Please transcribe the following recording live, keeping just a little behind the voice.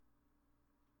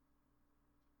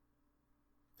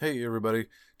Hey everybody,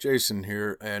 Jason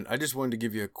here, and I just wanted to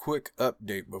give you a quick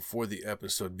update before the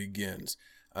episode begins.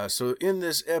 So in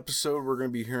this episode, we're going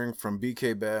to be hearing from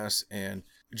BK Bass and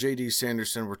JD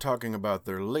Sanderson. We're talking about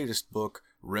their latest book,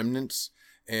 Remnants,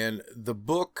 and the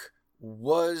book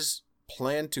was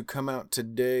planned to come out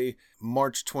today,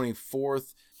 March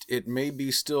 24th. It may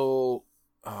be still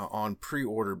on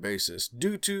pre-order basis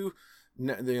due to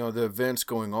the events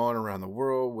going on around the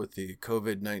world with the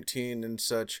COVID-19 and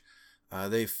such.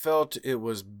 They felt it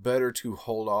was better to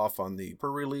hold off on the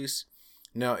per-release.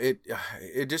 Now, it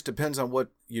just depends on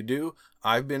what you do.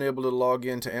 I've been able to log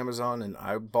into Amazon and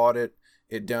I bought it.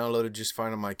 It downloaded just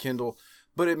fine on my Kindle,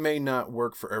 but it may not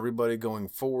work for everybody going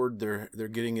forward. They're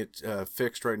getting it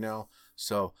fixed right now.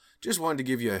 So just wanted to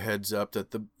give you a heads up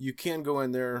that you can go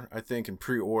in there, I think, and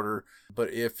pre-order.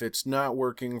 But if it's not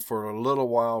working for a little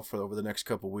while, for over the next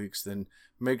couple weeks, then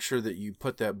make sure that you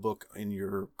put that book in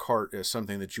your cart as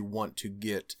something that you want to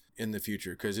get in the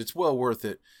future, because it's well worth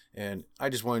it. And I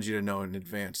just wanted you to know in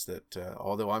advance that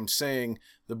although I'm saying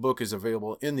the book is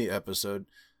available in the episode,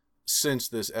 since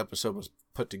this episode was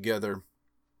put together,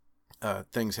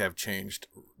 things have changed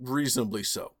reasonably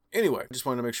so. Anyway, just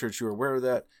wanted to make sure that you were aware of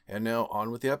that. And now on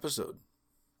with the episode.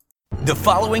 The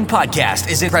following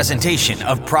podcast is a presentation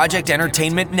of Project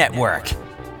Entertainment Network.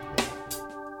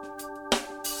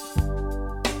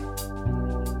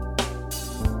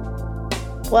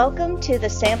 Welcome to the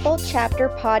Sample Chapter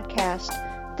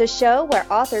Podcast, the show where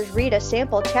authors read a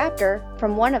sample chapter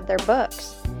from one of their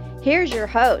books. Here's your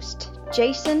host,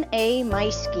 Jason A.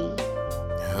 Meiske.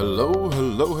 Hello.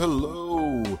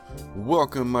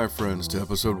 Welcome, my friends, to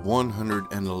episode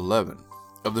 111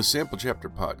 of the Sample Chapter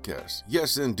Podcast.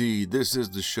 Yes, indeed, this is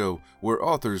the show where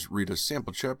authors read a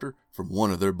sample chapter from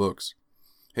one of their books.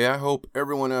 Hey, I hope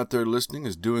everyone out there listening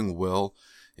is doing well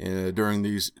during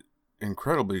these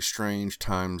incredibly strange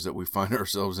times that we find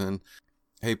ourselves in.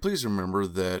 Hey, please remember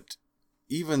that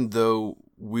even though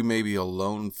we may be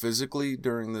alone physically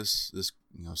during this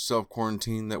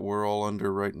self-quarantine that we're all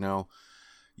under right now,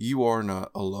 you are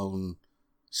not alone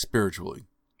spiritually.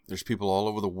 There's people all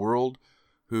over the world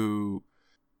who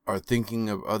are thinking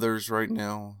of others right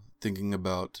now, thinking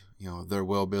about their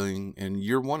well-being, and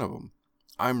you're one of them.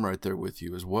 I'm right there with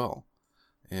you as well,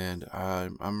 and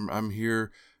I'm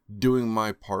here doing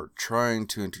my part, trying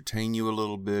to entertain you a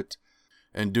little bit,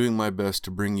 and doing my best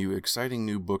to bring you exciting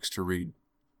new books to read.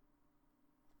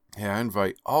 Hey, I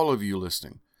invite all of you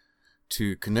listening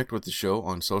to connect with the show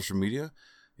on social media.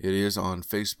 It is on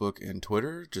Facebook and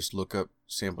Twitter. Just look up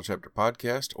Sample Chapter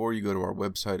Podcast, or you go to our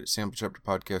website at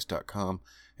samplechapterpodcast.com,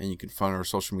 and you can find our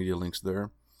social media links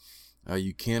there.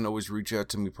 You can always reach out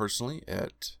to me personally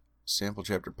at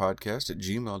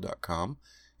samplechapterpodcast@gmail.com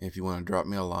if you want to drop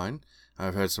me a line.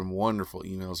 I've had some wonderful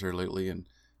emails here lately, and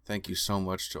thank you so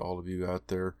much to all of you out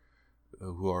there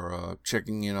who are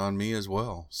checking in on me as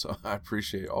well. So I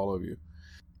appreciate all of you.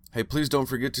 Hey, please don't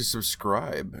forget to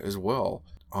subscribe as well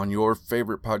on your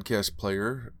favorite podcast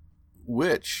player,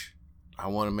 which I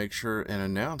want to make sure and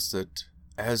announce that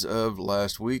as of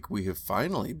last week, we have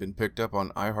finally been picked up on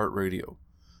iHeartRadio.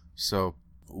 So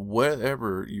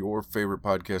whatever your favorite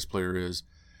podcast player is,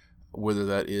 whether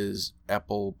that is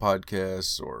Apple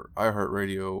Podcasts or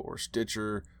iHeartRadio or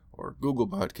Stitcher or Google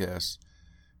Podcasts,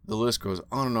 the list goes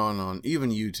on and on and on,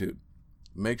 even YouTube.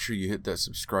 Make sure you hit that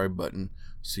subscribe button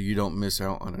so you don't miss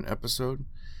out on an episode.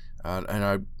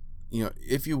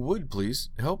 If you would,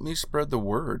 please help me spread the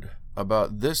word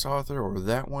about this author or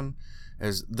that one,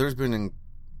 as there's been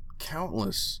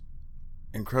countless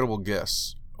incredible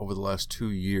guests over the last 2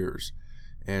 years.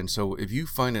 And so if you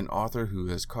find an author who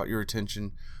has caught your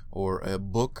attention or a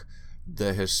book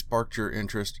that has sparked your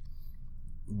interest,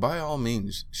 by all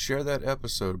means, share that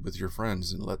episode with your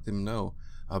friends and let them know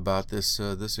about this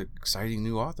exciting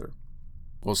new author.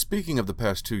 Well, speaking of the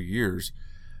past 2 years,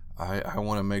 I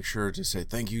want to make sure to say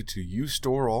thank you to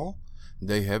U-Store All.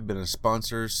 They have been a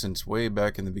sponsor since way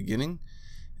back in the beginning,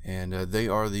 and they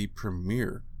are the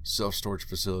premier self-storage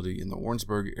facility in the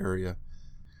Warrensburg area.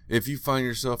 If you find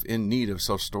yourself in need of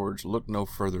self-storage, look no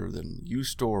further than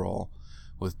U-Store All,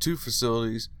 with 2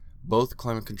 facilities, both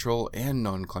climate control and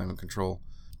non-climate control,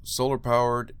 solar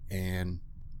powered and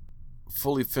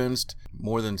fully fenced,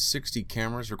 more than 60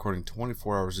 cameras recording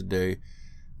 24 hours a day.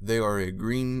 They are a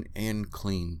green and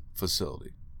clean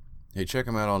facility. Hey, check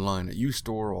them out online at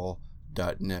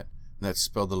ustoreall.net. That's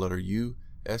spelled the letter U,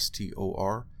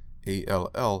 STORALL.net.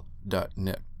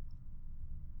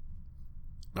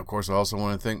 Of course, I also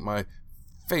want to thank my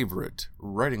favorite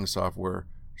writing software,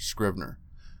 Scrivener.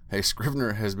 Hey,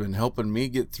 Scrivener has been helping me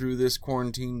get through this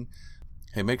quarantine.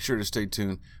 Hey, make sure to stay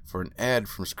tuned for an ad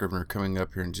from Scrivener coming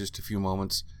up here in just a few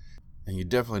moments. And you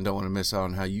definitely don't want to miss out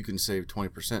on how you can save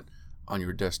 20% on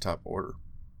your desktop order.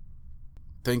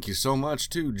 Thank you so much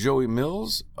to Joey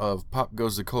Mills of Pop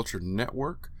Goes the Culture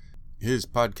Network. His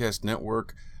podcast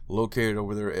network, located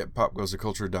over there at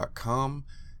popgoestheculture.com,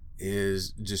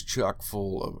 is just chock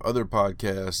full of other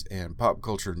podcasts and pop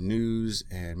culture news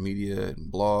and media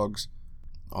and blogs.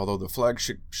 Although the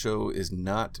flagship show is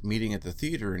not meeting at the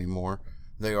theater anymore,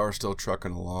 they are still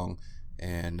trucking along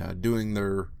and doing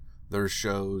their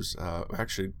shows,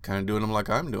 actually kind of doing them like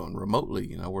I'm doing,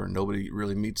 remotely, where nobody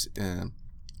really meets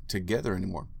together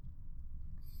anymore.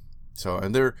 So,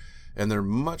 and they're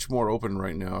much more open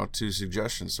right now to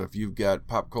suggestions. So if you've got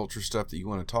pop culture stuff that you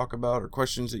want to talk about or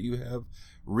questions that you have,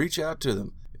 reach out to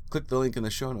them. Click the link in the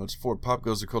show notes for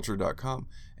popgoestheculture.com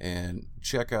and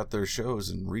check out their shows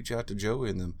and reach out to Joey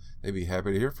and them. They'd be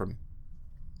happy to hear from you.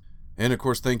 And of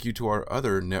course, thank you to our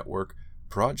other network,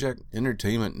 Project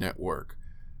Entertainment Network.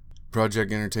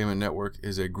 Project Entertainment Network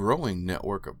is a growing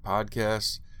network of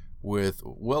podcasts with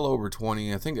well over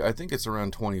 20. I think it's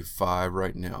around 25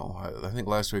 right now. I think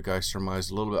last week I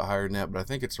surmised a little bit higher than that, but I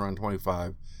think it's around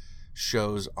 25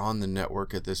 shows on the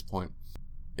network at this point.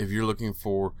 If you're looking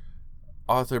for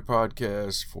author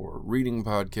podcasts, for reading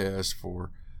podcasts,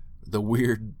 for the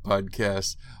weird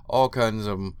podcasts, all kinds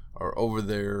of them are over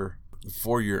there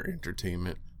for your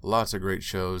entertainment. Lots of great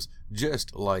shows,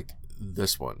 just like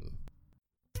this one.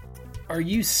 Are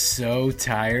you so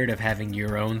tired of having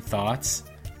your own thoughts?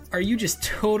 Are you just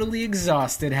totally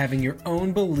exhausted having your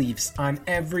own beliefs on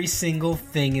every single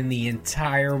thing in the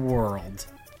entire world?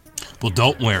 Well,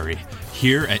 don't worry.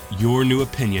 Here at Your New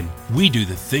Opinion, we do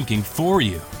the thinking for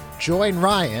you. Join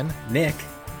Ryan, Nick,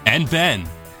 and Ben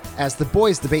as the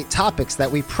boys debate topics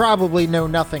that we probably know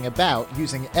nothing about,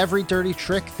 using every dirty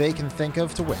trick they can think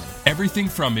of to win. Everything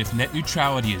from if net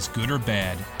neutrality is good or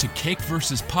bad, to cake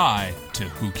versus pie, to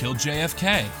who killed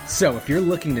JFK. So if you're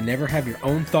looking to never have your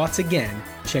own thoughts again,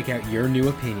 check out Your New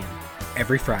Opinion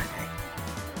every Friday.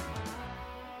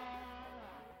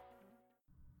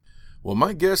 Well,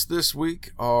 my guests this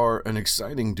week are an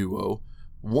exciting duo.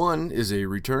 One is a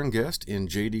return guest in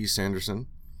J.D. Sanderson,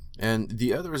 and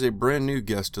the other is a brand new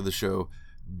guest to the show,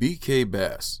 B.K.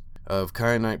 Bass of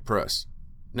Kyanite Press.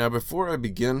 Now, before I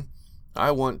begin,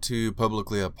 I want to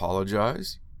publicly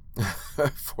apologize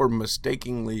for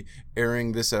mistakenly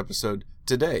airing this episode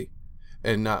today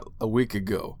and not a week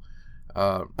ago.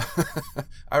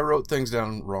 I wrote things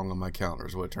down wrong on my calendar,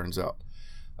 is what it turns out.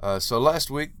 So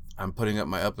last week, I'm putting up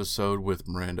my episode with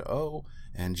Miranda O,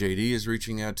 and JD is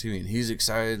reaching out to me, and he's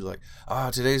excited, like,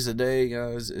 today's the day.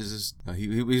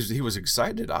 He was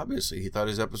excited, obviously. He thought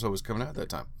his episode was coming out at that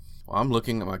time. Well, I'm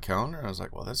looking at my calendar, and I was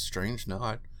like, well, that's strange.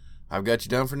 No, I've got you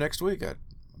down for next week. I'm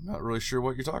not really sure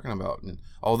what you're talking about. And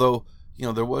although,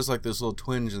 there was like this little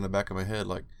twinge in the back of my head,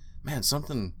 like, man,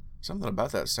 something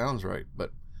about that sounds right.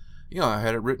 But, I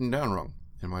had it written down wrong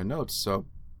in my notes. So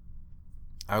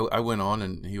I went on,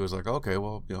 and he was like, okay,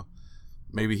 well,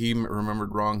 maybe he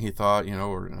remembered wrong, he thought,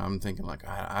 or I'm thinking like,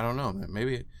 I don't know,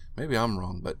 maybe I'm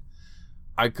wrong, but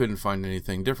I couldn't find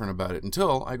anything different about it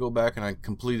until I go back and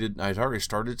I'd already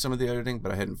started some of the editing,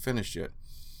 but I hadn't finished yet.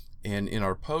 And in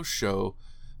our post show,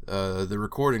 the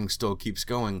recording still keeps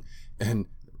going, and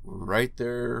right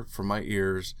there for my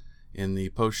ears in the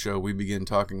post show, we begin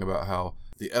talking about how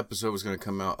the episode was going to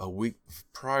come out a week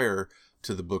prior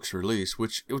to the book's release,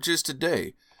 which is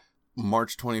today,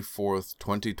 March 24th,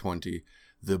 2020.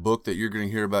 The book that you're going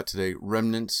to hear about today,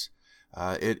 Remnants,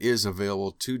 it is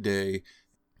available today.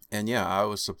 And yeah, I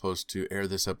was supposed to air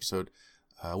this episode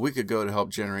a week ago to help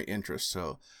generate interest.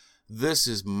 So this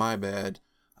is my bad.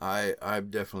 I've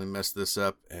definitely messed this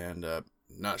up, and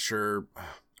not sure.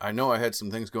 I know I had some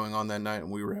things going on that night,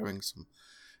 and we were having some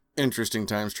interesting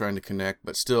times trying to connect,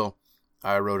 but still,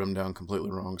 I wrote them down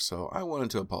completely wrong. So I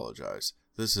wanted to apologize.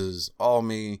 This is all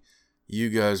me. You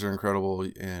guys are incredible,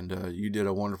 and you did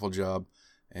a wonderful job.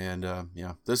 And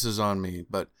this is on me.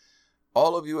 But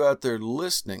all of you out there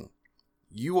listening,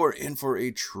 you are in for a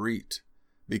treat,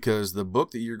 because the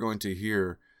book that you're going to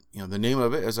hear, the name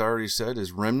of it, as I already said,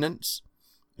 is Remnants.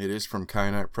 It is from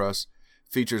Kyanite Press.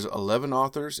 Features 11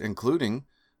 authors, including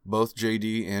both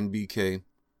JD and BK.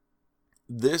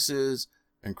 This is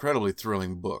an incredibly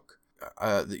thrilling book.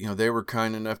 They were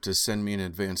kind enough to send me an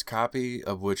advance copy,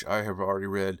 of which I have already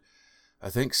read, I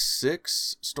think,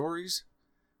 6 stories.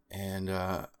 And,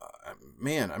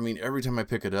 every time I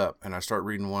pick it up and I start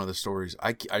reading one of the stories,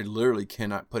 I literally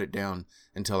cannot put it down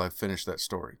until I finish that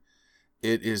story.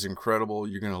 It is incredible.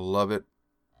 You're going to love it.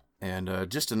 And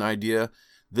just an idea,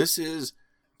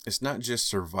 it's not just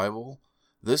survival.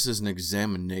 This is an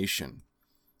examination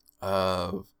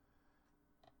of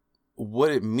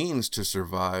what it means to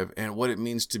survive and what it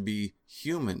means to be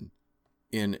human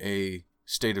in a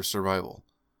state of survival.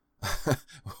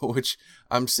 Which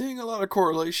I'm seeing a lot of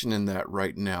correlation in that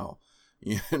right now.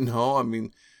 You know, I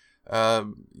mean,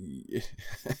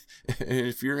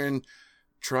 if you're in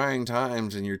trying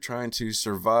times and you're trying to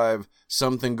survive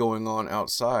something going on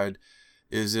outside,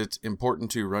 is it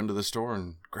important to run to the store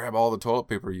and grab all the toilet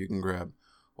paper you can grab,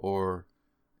 or,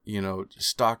 you know,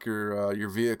 stock your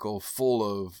vehicle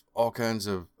full of all kinds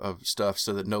of stuff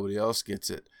so that nobody else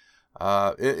gets it?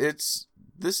 The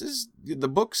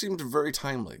book seemed very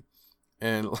timely.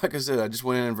 And like I said, I just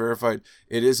went in and verified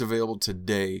it is available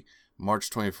today, March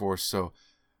 24th. So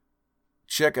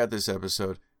check out this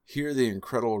episode. Hear the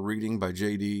incredible reading by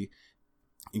JD.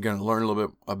 You're going to learn a little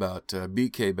bit about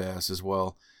BK Bass as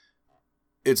well.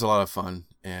 It's a lot of fun.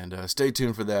 And stay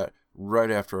tuned for that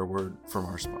right after a word from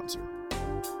our sponsor.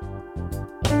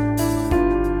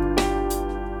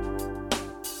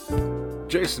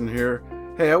 Jason here.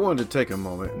 Hey, I wanted to take a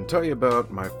moment and tell you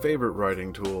about my favorite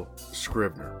writing tool,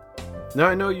 Scrivener. Now,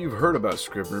 I know you've heard about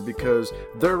Scrivener because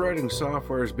their writing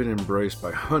software has been embraced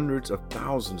by hundreds of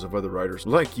thousands of other writers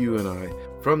like you and I,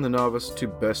 from the novice to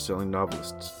best-selling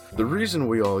novelists. The reason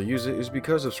we all use it is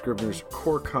because of Scrivener's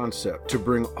core concept to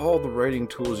bring all the writing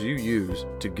tools you use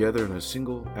together in a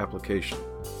single application.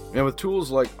 And with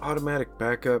tools like automatic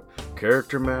backup,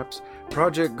 character maps,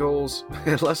 project goals,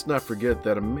 and let's not forget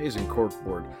that amazing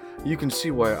corkboard, you can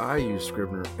see why I use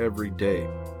Scrivener every day.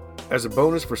 As a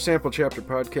bonus for Sample Chapter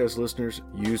Podcast listeners,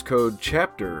 use code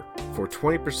CHAPTER for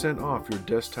 20% off your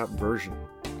desktop version.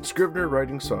 Scrivener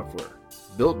writing software,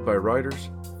 built by writers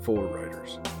for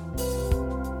writers.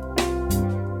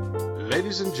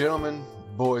 Ladies and gentlemen,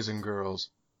 boys and girls,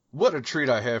 what a treat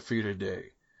I have for you today.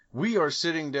 We are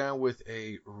sitting down with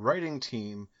a writing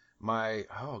team, I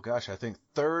think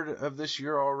third of this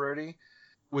year already,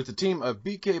 with the team of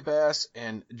BK Bass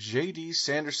and JD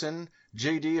Sanderson.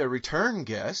 JD, a return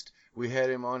guest. We had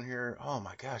him on here,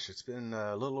 it's been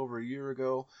a little over a year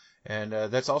ago, and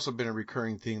that's also been a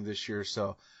recurring theme this year.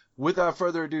 So without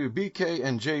further ado, BK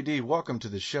and JD, welcome to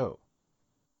the show.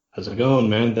 How's it going,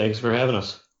 man? Thanks for having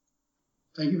us.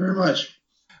 Thank you very much.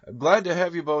 Glad to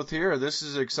have you both here. This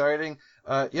is exciting.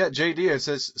 JD, it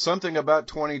says something about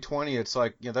 2020. It's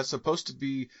like, that's supposed to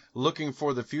be looking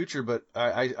for the future, but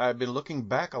I've been looking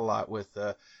back a lot with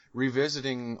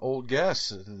revisiting old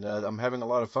guests, and I'm having a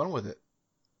lot of fun with it.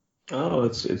 Oh,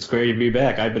 it's great to be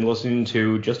back. I've been listening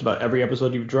to just about every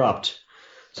episode you've dropped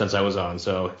since I was on,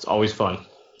 so it's always fun.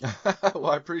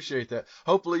 Well, I appreciate that.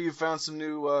 Hopefully you found some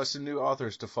new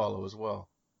authors to follow as well.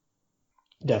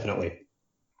 Definitely.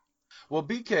 Well,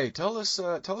 BK, tell us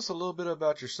a little bit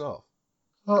about yourself.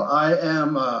 Well, I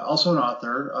am also an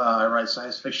author. I write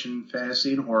science fiction,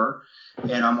 fantasy, and horror.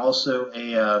 And I'm also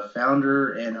a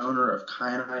founder and owner of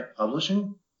Kyanite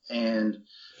Publishing. And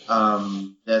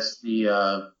that's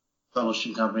the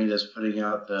publishing company that's putting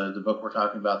out the book we're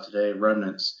talking about today,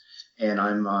 Remnants. And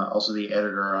I'm also the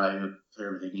editor. I put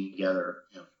everything together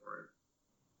for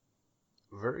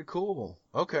it. Very cool.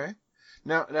 Okay.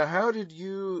 Now, how did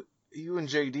you and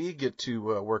JD get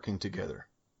to working together?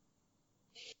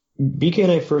 BK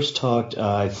and I first talked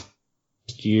last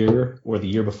year or the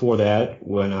year before that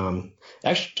when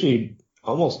actually it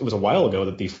was a while ago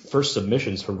that the first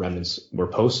submissions for Remnants were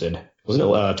posted. Wasn't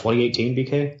it 2018,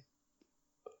 BK?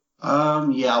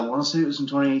 Yeah, I want to say it was in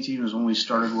 2018 was when we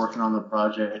started working on the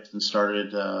project and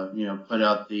started, put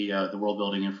out the world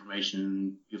building information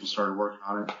and people started working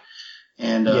on it.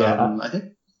 And I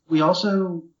think we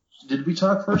also, did we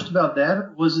talk first about that,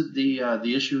 or was it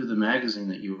the issue of the magazine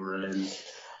that you were in?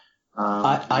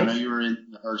 I know you were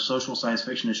in our social science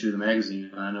fiction issue of the magazine,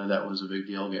 and I know that was a big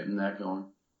deal getting that going.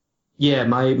 Yeah,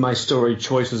 my story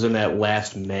choice was in that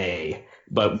last May,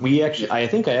 but I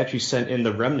think I actually sent in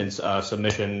the Remnants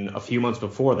submission a few months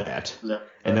before that,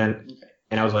 and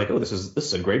I was like, oh, this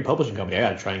is a great publishing company. I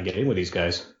got to try and get in with these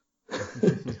guys.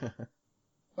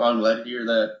 Well, I'm glad to hear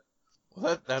that.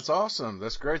 Well, that's awesome.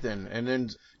 That's great then. And then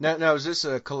now is this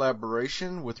a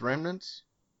collaboration with Remnants?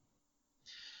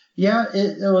 Yeah,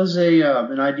 it was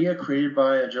an idea created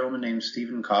by a gentleman named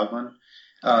Stephen Coughlin.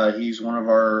 He's one of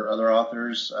our other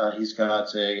authors. He's got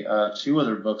two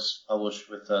other books published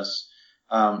with us,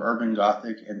 Urban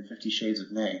Gothic and 50 Shades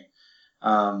of May.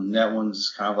 That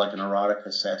one's kind of like an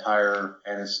erotica, satire,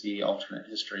 fantasy, alternate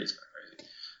history. It's kind of crazy.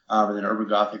 And then Urban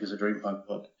Gothic is a dreampunk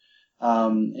book.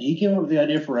 And he came up with the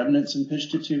idea for Remnants and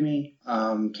pitched it to me.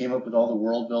 Came up with all the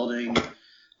world building,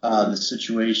 the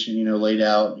situation, laid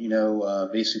out,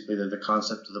 basically the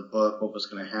concept of the book, what was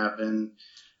going to happen.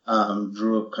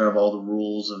 Drew up kind of all the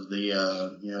rules of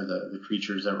the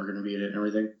creatures that were going to be in it and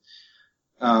everything.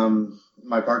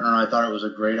 My partner and I thought it was a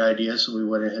great idea, so we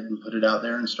went ahead and put it out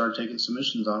there and started taking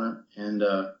submissions on it. And,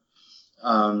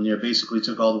 basically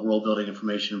took all the world building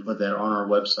information and put that on our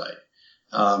website,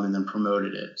 and then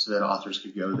promoted it so that authors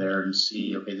could go there and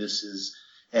see, okay,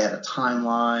 it had a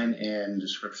timeline and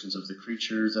descriptions of the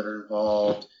creatures that are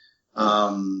involved,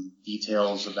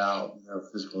 details about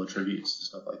physical attributes and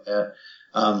stuff like that.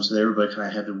 So that everybody kind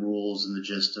of had the rules and the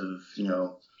gist of,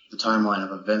 the timeline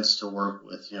of events to work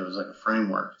with. It was like a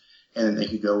framework. And then they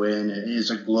could go in. It is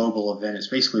a global event. It's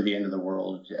basically the end of the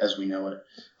world as we know it.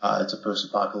 It's a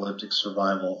post-apocalyptic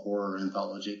survival horror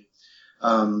anthology.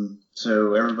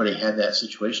 So everybody had that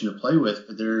situation to play with,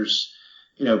 but there's,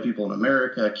 people in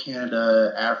America,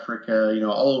 Canada, Africa,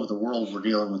 all over the world were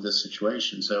dealing with this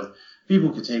situation. So people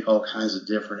could take all kinds of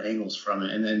different angles from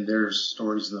it. And then there's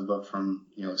stories in the book from,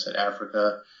 like I said,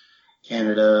 Africa,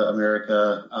 Canada,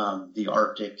 America, the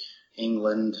Arctic,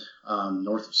 England,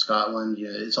 north of Scotland.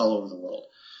 It's all over the world.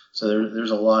 So there's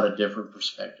a lot of different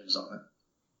perspectives on it.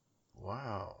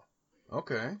 Wow.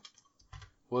 Okay.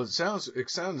 Well, it sounds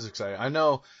exciting. I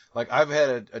know, like, I've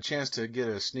had a chance to get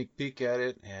a sneak peek at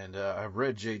it, and I've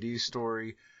read JD's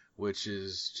story, which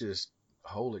is just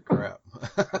holy crap.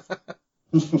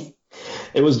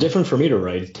 It was different for me to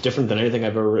write. It's different than anything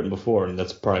I've ever written before, and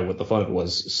that's probably what the fun of it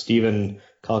was. Stephen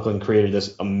Coughlin created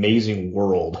this amazing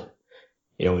world,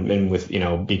 and with,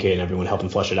 BK and everyone helping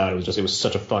flesh it out. It was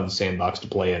such a fun sandbox to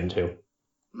play into.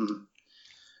 Mm-hmm.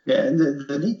 Yeah, and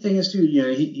the neat thing is, too,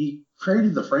 he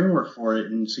created the framework for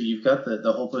it, and so you've got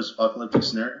the whole post-apocalyptic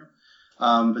scenario.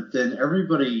 But then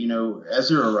everybody, as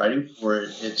they were writing for it,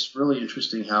 it's really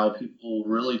interesting how people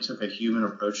really took a human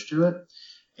approach to it.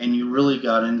 And you really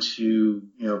got into,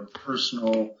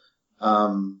 personal,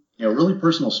 really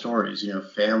personal stories,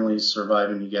 families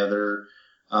surviving together.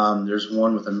 There's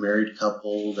one with a married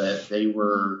couple that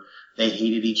they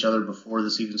hated each other before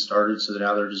this even started. So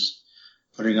now they're just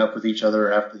putting up with each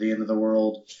other after the end of the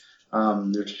world.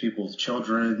 There's people with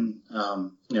children,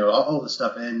 all the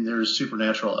stuff. And there's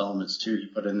supernatural elements too he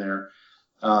put in there.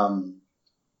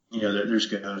 There's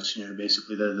ghosts,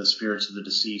 basically the spirits of the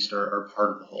deceased are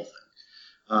part of the whole thing.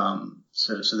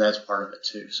 So that's part of it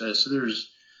too. So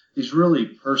there's these really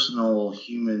personal,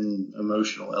 human,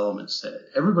 emotional elements that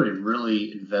everybody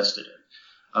really invested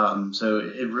in. So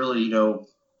it really,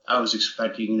 I was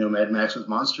expecting, Mad Max with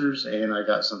monsters, and I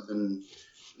got something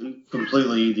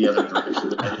completely the other direction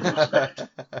that I didn't expect.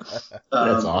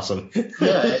 That's awesome.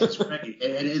 Yeah, it's great.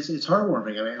 And it's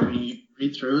heartwarming. I mean, you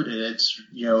read through it, and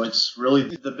it's really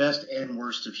the best and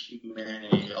worst of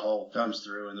humanity all comes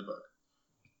through in the book.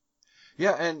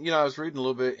 Yeah, and I was reading a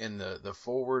little bit in the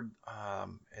foreword,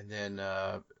 and then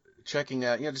checking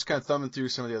out, just kind of thumbing through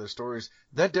some of the other stories.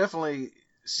 That definitely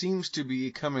seems to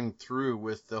be coming through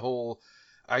with the whole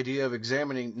idea of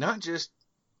examining not just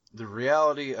the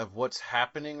reality of what's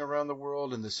happening around the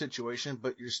world and the situation,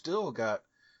 but you're still got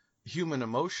human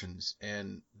emotions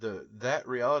and that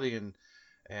reality,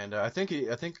 and I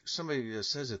think somebody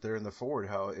says it there in the foreword,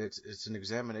 how it's an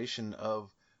examination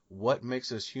of what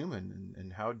makes us human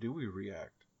and how do we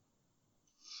react.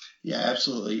 Yeah,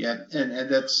 absolutely. Yeah. And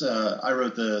that's, I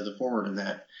wrote the foreword in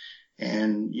that.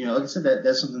 And, like I said,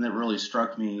 that's something that really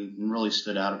struck me and really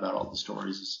stood out about all the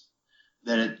stories is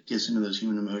that it gets into those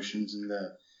human emotions and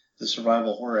the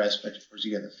survival horror aspect. Of course,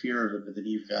 you got the fear of it, but then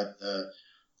you've got the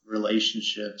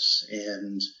relationships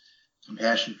and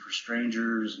compassion for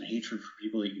strangers and hatred for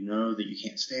people that that you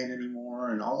can't stand anymore,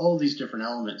 and all these different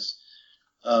elements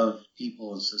of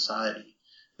people in society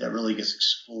that really gets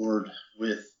explored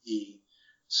with the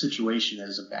situation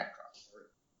as a backdrop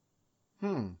for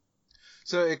it.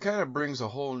 So it kind of brings a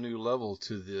whole new level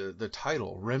to the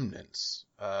title, Remnants.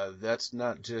 That's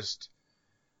not just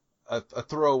a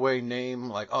throwaway name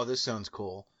like, oh, this sounds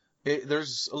cool.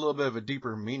 There's a little bit of a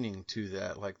deeper meaning to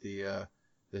that, like the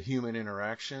human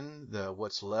interaction, the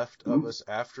what's left of us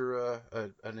after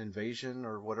an invasion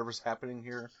or whatever's happening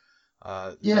here.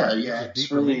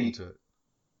 It's really to it.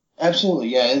 Absolutely,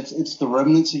 yeah. It's the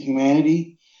remnants of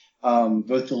humanity,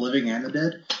 both the living and the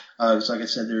dead. Because, like I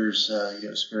said, there's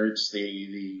spirits,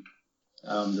 the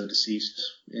deceased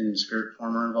in spirit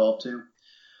form are involved too.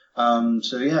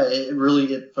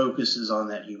 It focuses on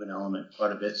that human element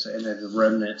quite a bit. And then the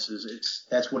remnants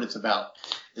that's what it's about.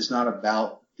 It's not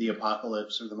about the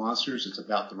apocalypse or the monsters. It's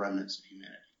about the remnants of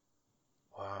humanity.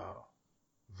 Wow,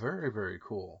 very, very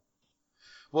cool.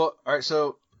 Well, all right,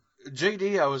 so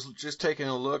JD, I was just taking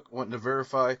a look, wanting to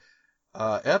verify,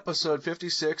 episode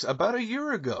 56, about a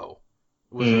year ago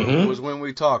was when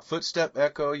we talked. Footstep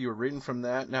Echo, you were reading from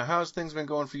that. Now, how's things been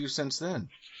going for you since then?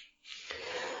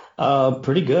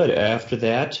 Pretty good. After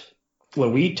that,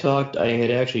 When we talked, I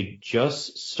had actually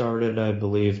just started, I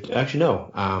believe. Actually,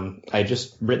 no. I had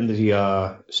just written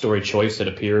the story Choice that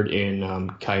appeared in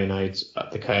the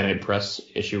Kyanite Press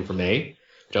issue for May,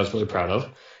 which I was really proud of.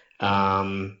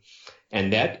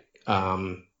 And that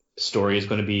story is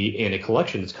going to be in a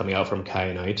collection that's coming out from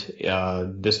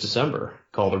Kyanite this December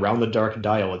called Around the Dark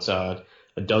Dial. It's a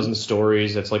dozen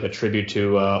stories. That's like a tribute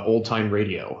to old time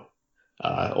radio,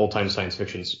 old time science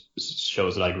fiction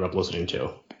shows that I grew up listening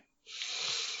to.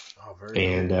 Oh, very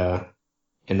cool.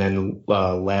 And then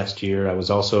last year I was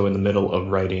also in the middle of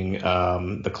writing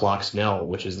The Clock's Knell,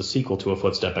 which is the sequel to A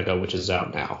Footstep Echo, which is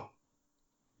out now.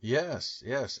 Yes,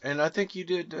 yes, and I think you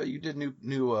did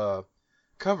new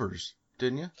covers,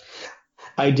 didn't you?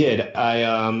 I did.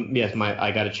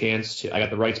 I got a chance to. I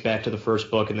got the rights back to the first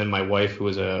book, and then my wife, who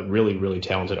is a really, really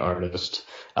talented artist,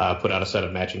 put out a set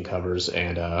of matching covers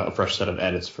and a fresh set of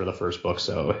edits for the first book.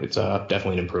 So it's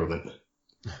definitely an improvement.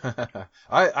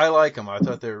 I like them. I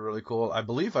thought they were really cool. I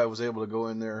believe I was able to go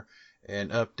in there and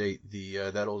update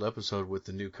that old episode with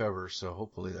the new cover. So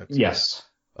hopefully that's Yes.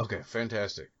 Okay.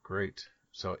 Fantastic, great.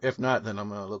 So if not, then I'm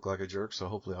gonna look like a jerk. So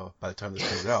hopefully, by the time this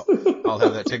comes out, I'll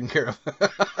have that taken care of.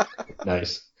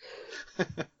 Nice.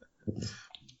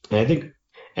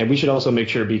 And we should also make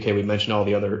sure, BK, we mention all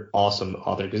the other awesome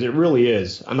authors, because it really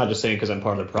is. I'm not just saying because I'm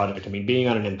part of the project. I mean, being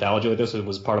on an anthology like this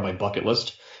was part of my bucket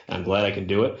list, and I'm glad I can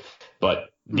do it.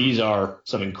 But these are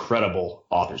some incredible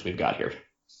authors we've got here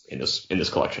in this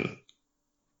collection.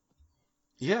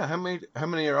 Yeah, how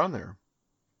many are on there?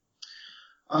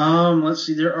 Let's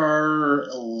see, there are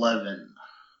 11.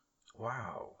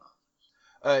 Wow.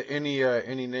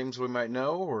 Any names we might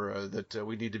know, or that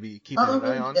we need to be keeping an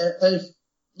eye on?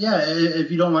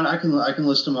 If you don't mind, I can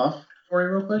list them off for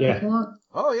you real quick if you want.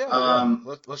 Oh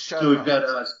yeah. Let's shout. So we've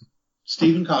got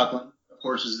Stephen Coughlin, of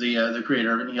course, is the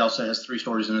creator of it, and he also has 3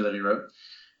 stories in there that he wrote.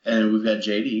 And we've got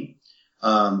JD,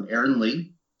 Aaron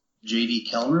Lee, JD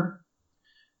Kellner,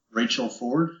 Rachel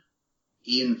Ford,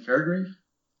 Ian Fairgrave,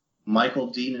 Michael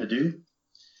D. Nadeau,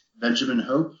 Benjamin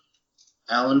Hope,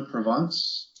 Alan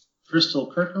Provence,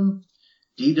 Crystal Kirkham,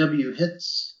 D.W.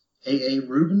 Hitz, A.A.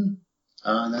 Rubin,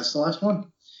 and that's the last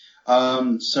one.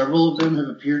 Several of them have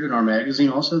appeared in our magazine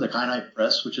also, the Kyanite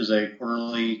Press, which is a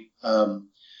quarterly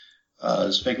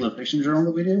speculative fiction journal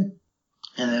that we do.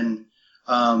 And then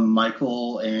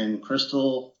Michael and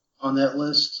Crystal on that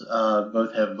list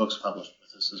both have books published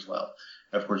with us as well.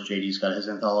 Of course, JD's got his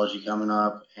anthology coming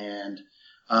up, and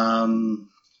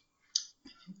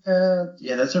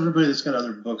that's everybody that's got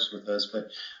other books with us. But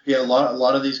yeah, a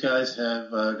lot of these guys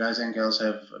and gals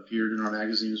have appeared in our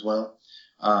magazine as well.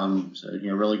 So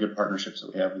really good partnerships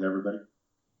that we have with everybody.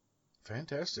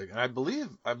 Fantastic. And I believe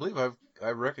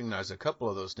I recognize a couple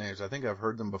of those names. I think I've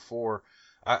heard them before.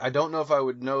 I don't know if I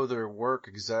would know their work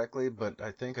exactly, but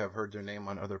I think I've heard their name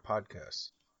on other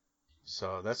podcasts.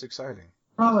 So that's exciting.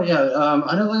 Probably, yeah.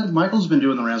 I know Michael's been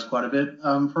doing the rounds quite a bit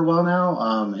for a while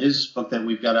now. His book that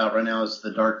we've got out right now is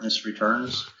The Darkness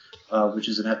Returns, which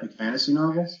is an epic fantasy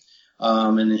novel.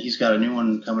 And then he's got a new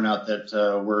one coming out that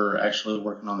we're actually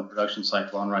working on the production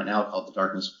cycle on right now called The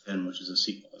Darkness Within, which is a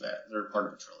sequel to that. They're part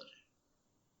of a trilogy.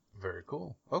 Very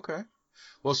cool. Okay.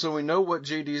 Well, so we know what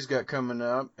JD's got coming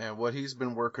up and what he's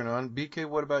been working on. BK,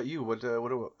 what about you? What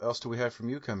else do we have from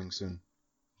you coming soon?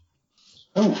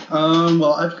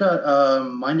 Well, I've got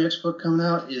my next book coming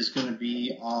out is going to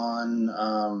be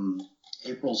on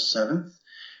April 7th,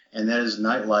 and that is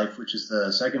Nightlife, which is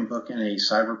the second book in a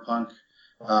cyberpunk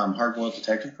hard-boiled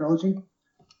detective trilogy.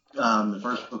 The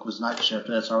first book was Night Shift,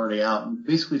 that's already out. It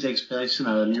basically takes place in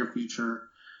a near future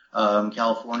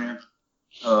California,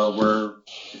 where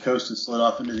the coast has slid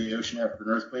off into the ocean after an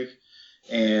earthquake,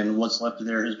 and what's left of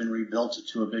there has been rebuilt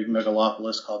to a big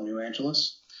megalopolis called New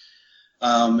Angeles.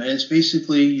 And it's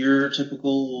basically your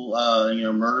typical,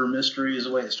 murder mystery is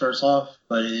the way it starts off,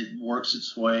 but it works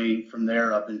its way from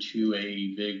there up into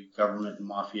a big government and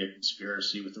mafia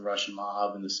conspiracy with the Russian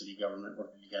mob and the city government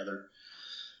working together.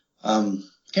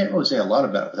 Can't really say a lot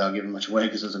about it without giving much away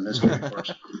because it's a mystery, of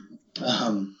course.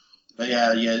 But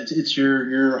it's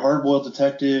your hard-boiled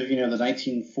detective, the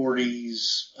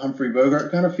 1940s Humphrey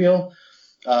Bogart kind of feel,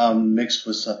 mixed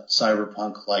with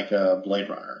cyberpunk like Blade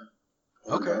Runner.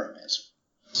 Okay.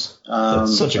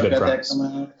 That's such a good premise.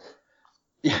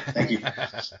 Yeah, thank you.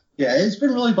 Yeah, it's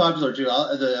been really popular too.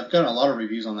 I've gotten a lot of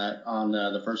reviews on that on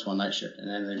the first one, Night Shift,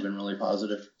 and they've been really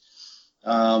positive.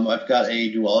 I've got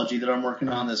a duology that I'm working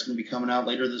on that's going to be coming out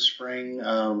later this spring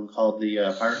called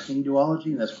the Pirate King duology,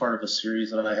 and that's part of a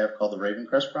series that I have called the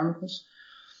Ravencrest Chronicles,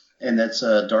 and that's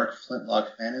a dark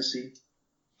flintlock fantasy.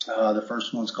 The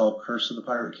first one's called Curse of the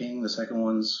Pirate King. The second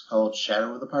one's called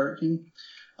Shadow of the Pirate King.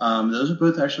 Those are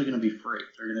both actually going to be free.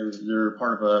 They're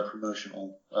part of a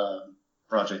promotional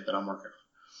project that I'm working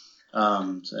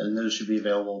on. And those should be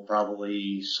available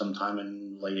probably sometime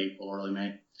in late April, early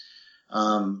May.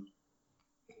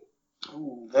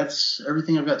 That's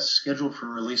everything I've got scheduled for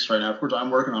release right now. Of course,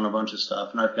 I'm working on a bunch of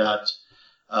stuff, and I've got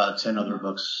 10 other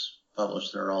books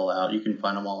published. They're all out. You can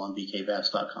find them all on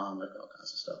bkbass.com. I've got all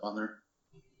kinds of stuff on there.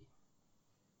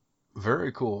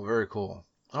 Very cool. Very cool.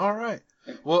 All right.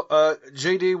 Well,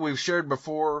 JD, we've shared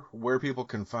before where people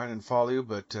can find and follow you,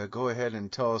 but go ahead and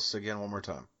tell us again one more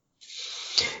time.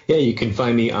 Yeah, you can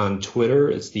find me on Twitter.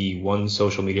 It's the one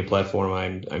social media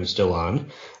platform I'm still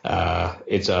on.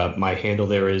 It's my handle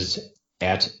there is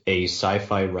at a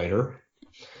sci-fi writer,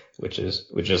 which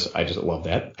is I just love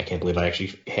that. I can't believe I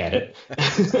actually had it.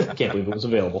 I can't believe it was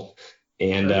available.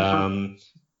 And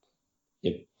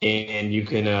you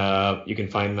can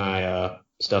find my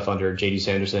stuff under JD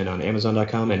Sanderson on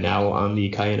Amazon.com and now on the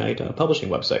Kyanite publishing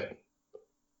website.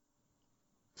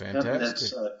 Fantastic. Yep,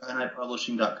 that's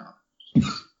KyanitePublishing.com.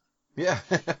 Yeah.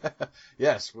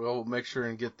 Yes, we'll make sure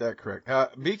and get that correct.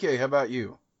 BK, how about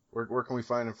you? Where can we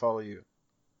find and follow you?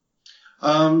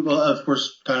 Well, of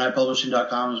course,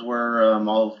 KyanitePublishing.com is where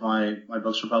all of my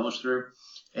books are published through.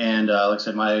 And like I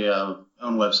said, my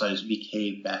own website is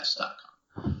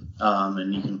bkbass.com.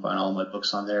 And you can find all my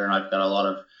books on there. And I've got a lot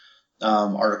of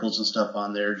articles and stuff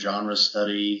on there, genre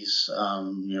studies,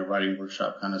 writing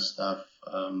workshop kind of stuff,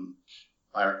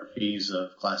 biographies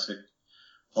of classic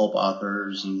pulp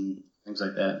authors and things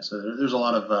like that. So there's a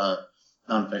lot of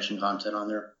nonfiction content on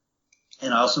there.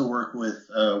 And I also work with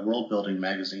World Building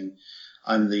Magazine.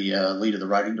 I'm the lead of the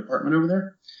writing department over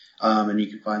there. And you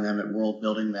can find them at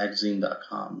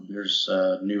worldbuildingmagazine.com. There's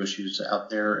new issues out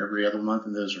there every other month,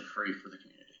 and those are free for the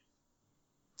community.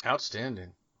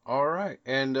 Outstanding. All right.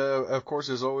 And, of course,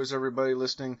 as always, everybody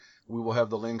listening, we will have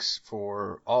the links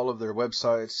for all of their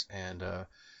websites and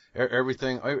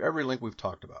everything, every link we've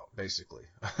talked about, basically.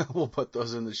 We'll put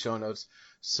those in the show notes.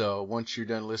 So once you're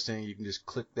done listening, you can just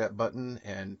click that button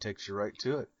and it takes you right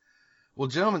to it. Well,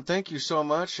 gentlemen, thank you so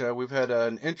much. We've had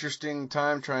an interesting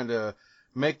time trying to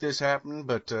make this happen,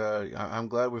 but I'm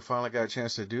glad we finally got a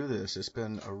chance to do this. It's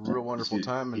been a real wonderful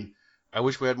time, and I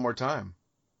wish we had more time.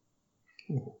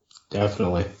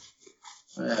 Definitely.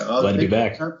 Glad to be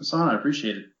back. I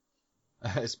appreciate it.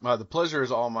 The pleasure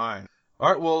is all mine.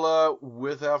 All right, well,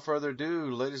 without further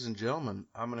ado, ladies and gentlemen,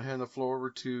 I'm going to hand the floor over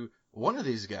to one of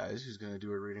these guys who's going to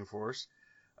do a reading for us.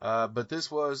 But this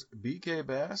was BK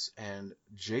Bass and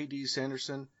JD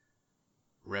Sanderson,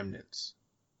 Remnants.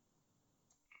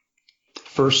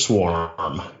 First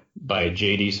Swarm by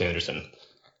JD Sanderson.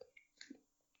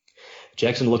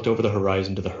 Jackson looked over the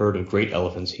horizon to the herd of great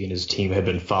elephants he and his team had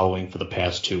been following for the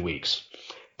past 2 weeks.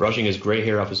 Brushing his gray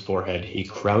hair off his forehead, he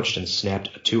crouched and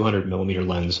snapped a 200mm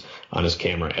lens on his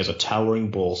camera as a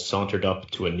towering bull sauntered up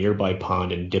to a nearby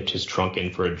pond and dipped his trunk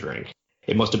in for a drink.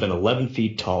 It must have been 11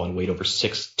 feet tall and weighed over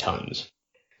 6 tons.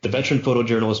 The veteran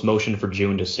photojournalist motioned for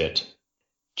June to sit.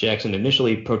 Jackson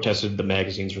initially protested the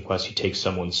magazine's request he take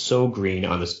someone so green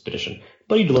on this expedition,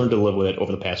 but he'd learned to live with it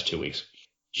over the past 2 weeks.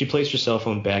 She placed her cell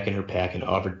phone back in her pack and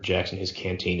offered Jackson his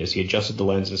canteen as he adjusted the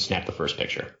lens and snapped the first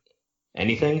picture.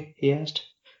 "Anything?" he asked.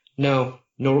 No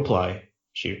reply.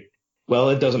 Well,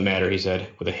 it doesn't matter, he said,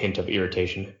 with a hint of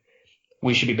irritation.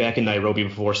 We should be back in Nairobi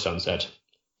before sunset.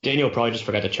 Daniel probably just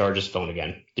forgot to charge his phone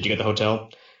again. Did you get the hotel?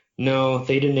 No,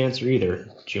 they didn't answer either.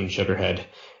 June shook her head,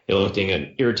 eliciting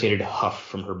an irritated huff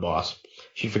from her boss.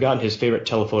 She'd forgotten his favorite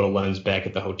telephoto lens back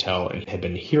at the hotel and had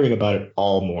been hearing about it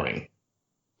all morning.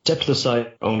 Stepped to the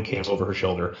side, own came over her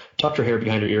shoulder, tucked her hair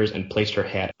behind her ears, and placed her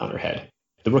hat on her head.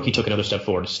 The rookie took another step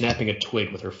forward, snapping a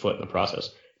twig with her foot in the process.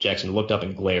 Jackson looked up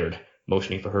and glared,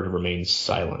 motioning for her to remain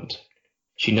silent.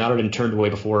 She nodded and turned away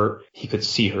before he could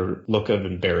see her look of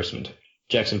embarrassment.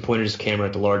 Jackson pointed his camera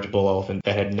at the large bull elephant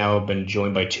that had now been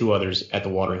joined by 2 others at the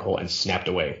watering hole and snapped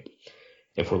away.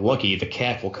 If we're lucky, the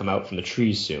calf will come out from the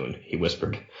trees soon, he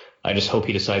whispered. I just hope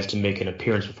he decides to make an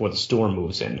appearance before the storm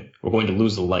moves in. We're going to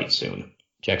lose the light soon.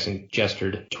 Jackson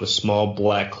gestured to a small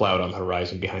black cloud on the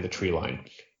horizon behind the tree line.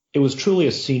 It was truly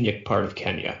a scenic part of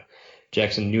Kenya.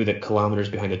 Jackson knew that kilometers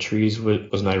behind the trees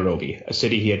was Nairobi, a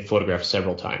city he had photographed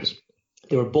several times.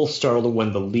 They were both startled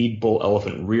when the lead bull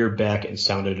elephant reared back and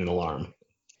sounded an alarm.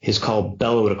 His call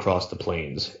bellowed across the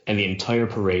plains, and the entire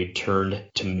parade turned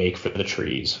to make for the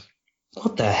trees.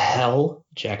 What the hell?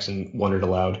 Jackson wondered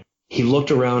aloud. He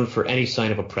looked around for any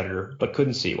sign of a predator, but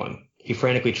couldn't see one. He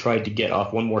frantically tried to get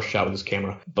off one more shot with his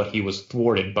camera, but he was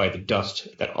thwarted by the dust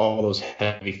that all those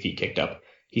heavy feet kicked up.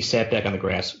 He sat back on the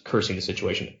grass, cursing the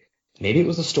situation. Maybe it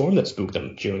was the storm that spooked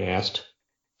them, June asked.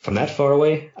 From that far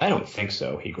away? I don't think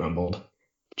so, he grumbled.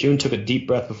 June took a deep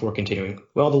breath before continuing.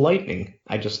 Well, the lightning.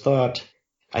 I just thought...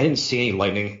 I didn't see any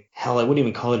lightning. Hell, I wouldn't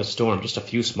even call it a storm, just a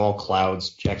few small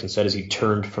clouds, Jackson said as he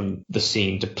turned from the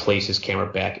scene to place his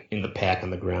camera back in the pack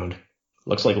on the ground.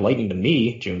 Looks like lightning to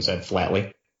me, June said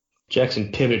flatly.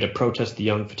 Jackson pivoted to protest the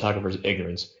young photographer's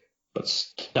ignorance, but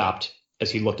stopped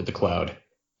as he looked at the cloud.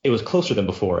 It was closer than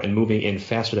before and moving in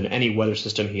faster than any weather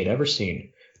system he had ever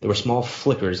seen. There were small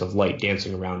flickers of light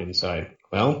dancing around inside.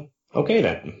 Well, okay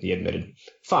then, he admitted.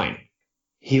 Fine.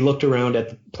 He looked around at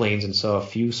the plains and saw a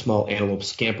few small antelopes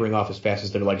scampering off as fast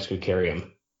as their legs could carry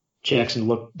him. Jackson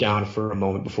looked down for a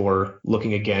moment before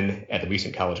looking again at the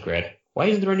recent college grad. Why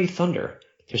isn't there any thunder?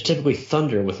 There's typically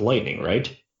thunder with lightning,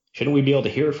 right? Shouldn't we be able to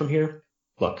hear it from here?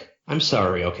 Look, I'm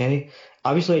sorry, okay?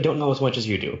 Obviously I don't know as much as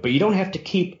you do, but you don't have to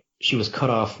keep... She was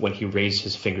cut off when he raised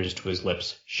his fingers to his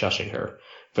lips, shushing her.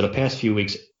 For the past few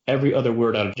weeks, every other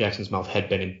word out of Jackson's mouth had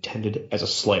been intended as a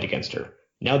slight against her.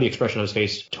 Now the expression on his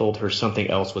face told her something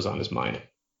else was on his mind.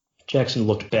 Jackson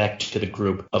looked back to the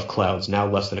group of clouds now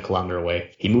less than a kilometer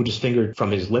away. He moved his finger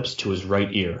from his lips to his right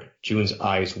ear. June's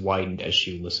eyes widened as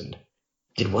she listened.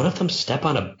 Did one of them step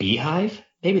on a beehive?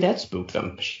 Maybe that spooked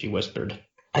them, she whispered.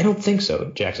 I don't think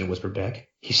so, Jackson whispered back.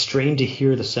 He strained to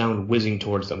hear the sound whizzing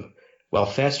towards them. While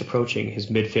fast approaching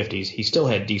his mid-50s, he still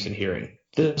had decent hearing.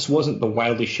 This wasn't the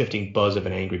wildly shifting buzz of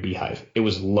an angry beehive. It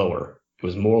was lower. It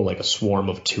was more like a swarm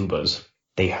of tubas.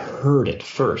 They heard it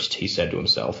first, he said to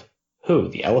himself. Who,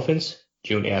 the elephants?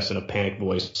 June asked in a panicked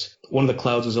voice. One of the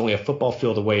clouds was only a football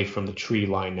field away from the tree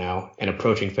line now, and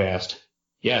approaching fast.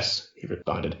 Yes, he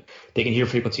responded. They can hear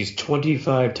frequencies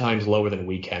 25 times lower than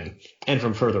we can, and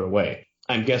from further away.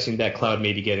 I'm guessing that cloud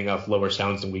may be getting off lower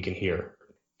sounds than we can hear.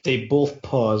 They both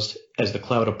paused as the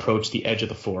cloud approached the edge of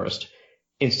the forest.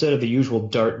 Instead of the usual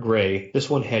dark gray, this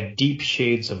one had deep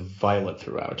shades of violet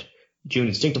throughout. June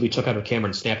instinctively took out her camera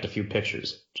and snapped a few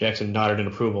pictures. Jackson nodded in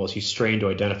approval as he strained to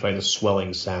identify the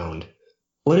swelling sound.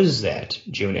 What is that?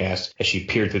 June asked as she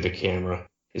peered through the camera.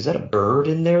 Is that a bird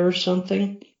in there or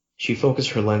something? She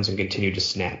focused her lens and continued to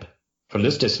snap. From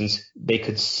this distance, they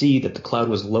could see that the cloud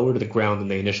was lower to the ground than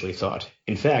they initially thought.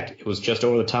 In fact, it was just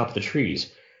over the top of the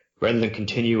trees. Rather than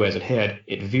continue as it had,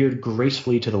 it veered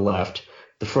gracefully to the left.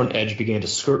 The front edge began to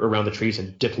skirt around the trees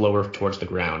and dip lower towards the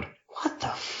ground. What the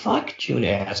fuck? June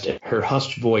asked. Her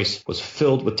hushed voice was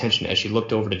filled with tension as she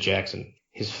looked over to Jackson.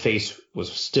 His face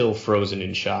was still frozen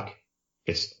in shock.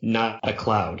 It's not a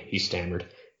cloud, he stammered.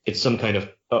 It's some kind of...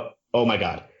 Oh my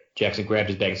God. Jackson grabbed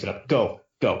his bag and stood up. Go,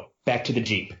 back to the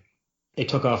Jeep. They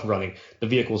took off running. The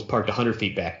vehicle was parked 100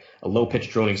 feet back. A low-pitched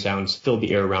droning sound filled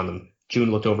the air around them.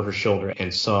 June looked over her shoulder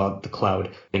and saw the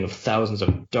cloud of thousands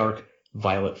of dark,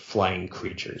 violet flying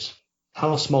creatures.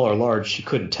 How small or large she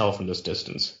couldn't tell from this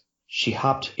distance. She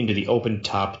hopped into the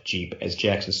open-top Jeep as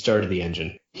Jackson started the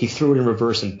engine. He threw it in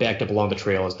reverse and backed up along the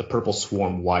trail as the purple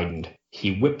swarm widened.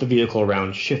 He whipped the vehicle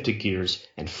around, shifted gears,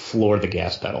 and floored the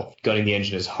gas pedal, gunning the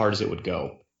engine as hard as it would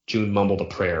go. June mumbled a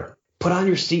prayer. Put on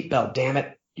your seatbelt, damn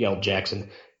it, yelled Jackson.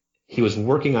 He was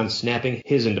working on snapping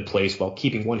his into place while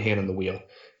keeping one hand on the wheel.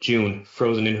 June,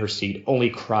 frozen in her seat, only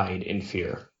cried in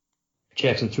fear.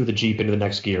 Jackson threw the Jeep into the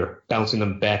next gear, bouncing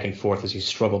them back and forth as he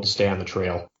struggled to stay on the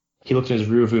trail. He looked in his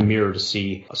rearview mirror to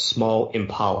see a small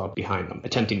Impala behind them,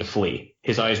 attempting to flee.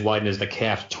 His eyes widened as the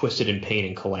calf twisted in pain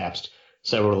and collapsed.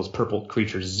 Several of those purple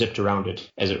creatures zipped around it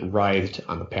as it writhed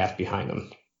on the path behind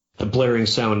them. The blaring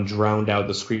sound drowned out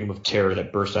the scream of terror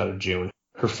that burst out of June.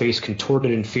 Her face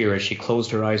contorted in fear as she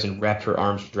closed her eyes and wrapped her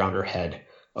arms around her head.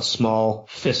 A small,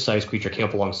 fist-sized creature came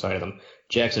up alongside of them.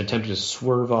 Jackson attempted to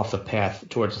swerve off the path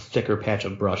towards a thicker patch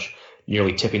of brush,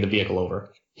 nearly tipping the vehicle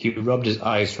over. He rubbed his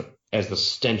eyes as the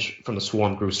stench from the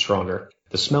swarm grew stronger.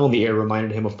 The smell in the air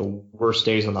reminded him of the worst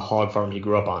days on the hog farm he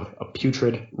grew up on, a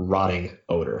putrid, rotting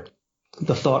odor.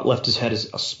 The thought left his head as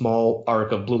a small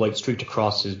arc of blue light streaked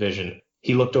across his vision.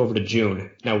 He looked over to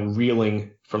June, now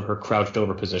reeling from her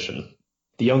crouched-over position.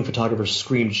 The young photographer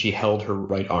screamed as she held her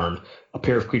right arm. A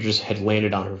pair of creatures had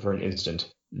landed on her for an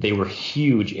instant. They were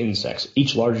huge insects,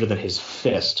 each larger than his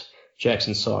fist.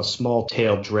 Jackson saw a small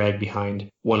tail drag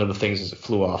behind one of the things as it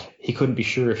flew off. He couldn't be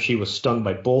sure if she was stung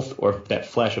by both or if that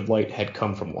flash of light had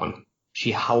come from one.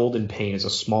 She howled in pain as a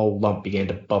small lump began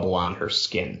to bubble on her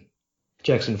skin.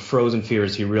 Jackson froze in fear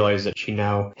as he realized that she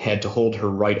now had to hold her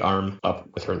right arm up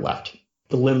with her left.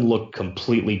 The limb looked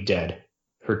completely dead.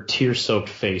 Her tear-soaked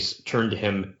face turned to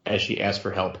him as she asked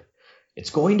for help. "It's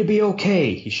going to be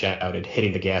okay," he shouted,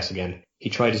 hitting the gas again. He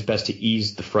tried his best to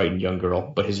ease the frightened young girl,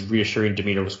 but his reassuring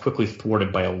demeanor was quickly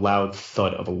thwarted by a loud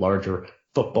thud of a larger,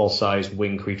 football-sized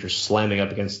winged creature slamming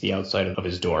up against the outside of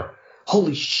his door.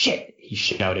 "Holy shit!" he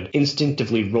shouted,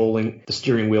 instinctively rolling the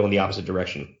steering wheel in the opposite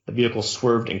direction. The vehicle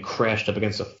swerved and crashed up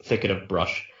against a thicket of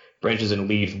brush. Branches and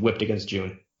leaves whipped against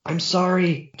June. "I'm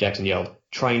sorry," Jackson yelled,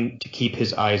 trying to keep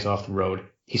his eyes off the road.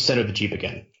 He centered the Jeep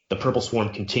again. The purple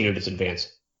swarm continued its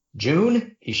advance.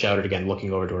 "June?" he shouted again,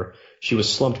 looking over to her. She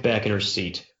was slumped back in her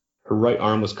seat. Her right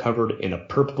arm was covered in a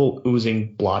purple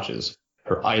oozing blotches.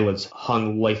 Her eyelids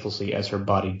hung lifelessly as her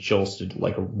body jolted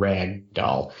like a rag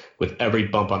doll with every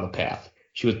bump on the path.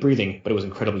 She was breathing, but it was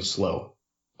incredibly slow.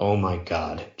 "Oh my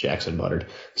God," Jackson muttered.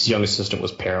 His young assistant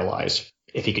was paralyzed.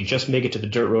 If he could just make it to the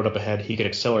dirt road up ahead, he could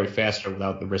accelerate faster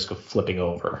without the risk of flipping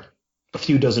over. A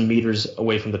few dozen meters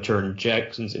away from the turn,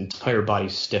 Jackson's entire body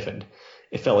stiffened.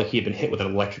 It felt like he had been hit with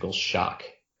an electrical shock.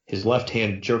 His left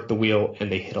hand jerked the wheel, and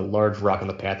they hit a large rock on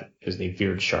the path as they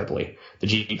veered sharply. The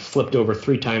Jeep flipped over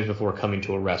 3 times before coming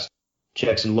to a rest.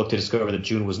 Jackson looked to discover that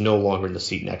June was no longer in the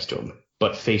seat next to him,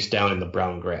 but face down in the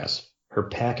brown grass, her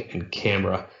pack and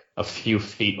camera a few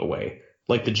feet away.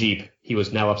 Like the Jeep, he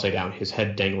was now upside down, his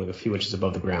head dangling a few inches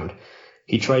above the ground.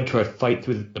 He tried to fight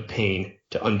through the pain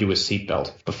to undo his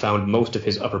seatbelt, but found most of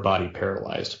his upper body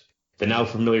paralyzed. The now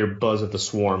familiar buzz of the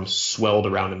swarm swelled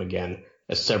around him again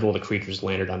as several of the creatures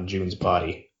landed on June's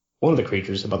body. One of the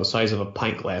creatures, about the size of a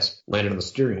pint glass, landed on the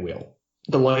steering wheel.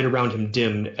 The light around him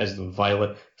dimmed as the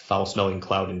violet, foul-smelling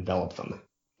cloud enveloped them.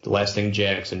 The last thing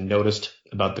Jackson noticed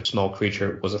about the small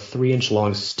creature was a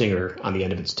 3-inch-long stinger on the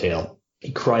end of its tail.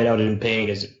 He cried out in pain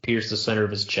as it pierced the center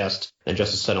of his chest and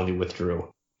just as suddenly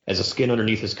withdrew. As the skin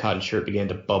underneath his cotton shirt began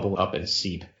to bubble up and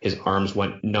seep, his arms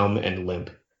went numb and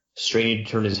limp. Straining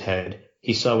to turn his head,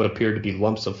 he saw what appeared to be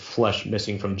lumps of flesh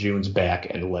missing from June's back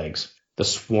and legs. The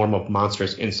swarm of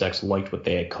monstrous insects liked what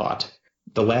they had caught.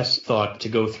 The last thought to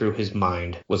go through his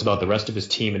mind was about the rest of his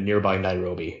team in nearby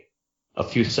Nairobi. A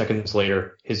few seconds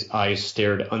later, his eyes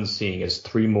stared unseeing as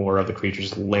 3 more of the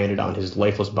creatures landed on his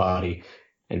lifeless body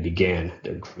and began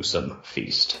their gruesome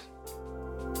feast.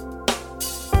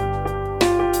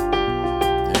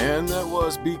 And that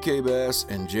was BK Bass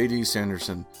and JD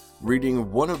Sanderson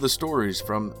reading one of the stories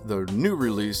from the new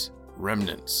release,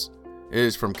 Remnants. It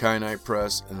is from Kyanite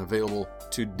Press and available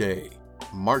today,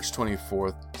 March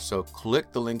 24th. So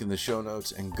click the link in the show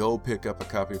notes and go pick up a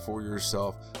copy for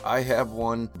yourself. I have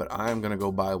one, but I'm going to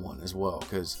go buy one as well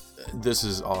because this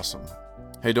is awesome.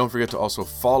 Hey, don't forget to also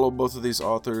follow both of these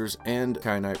authors and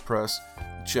Kyanite Press.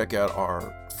 Check out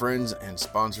our friends and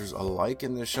sponsors alike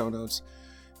in the show notes.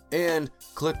 And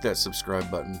click that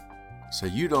subscribe button so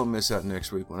you don't miss out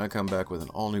next week when I come back with an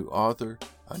all-new author,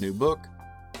 a new book,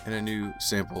 and a new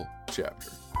sample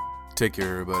chapter. Take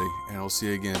care, everybody, and I'll see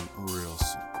you again real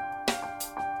soon.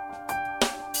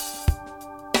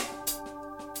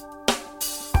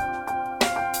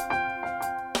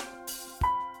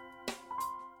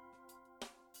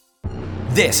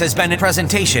 This has been a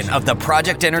presentation of the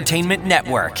Project Entertainment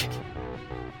Network.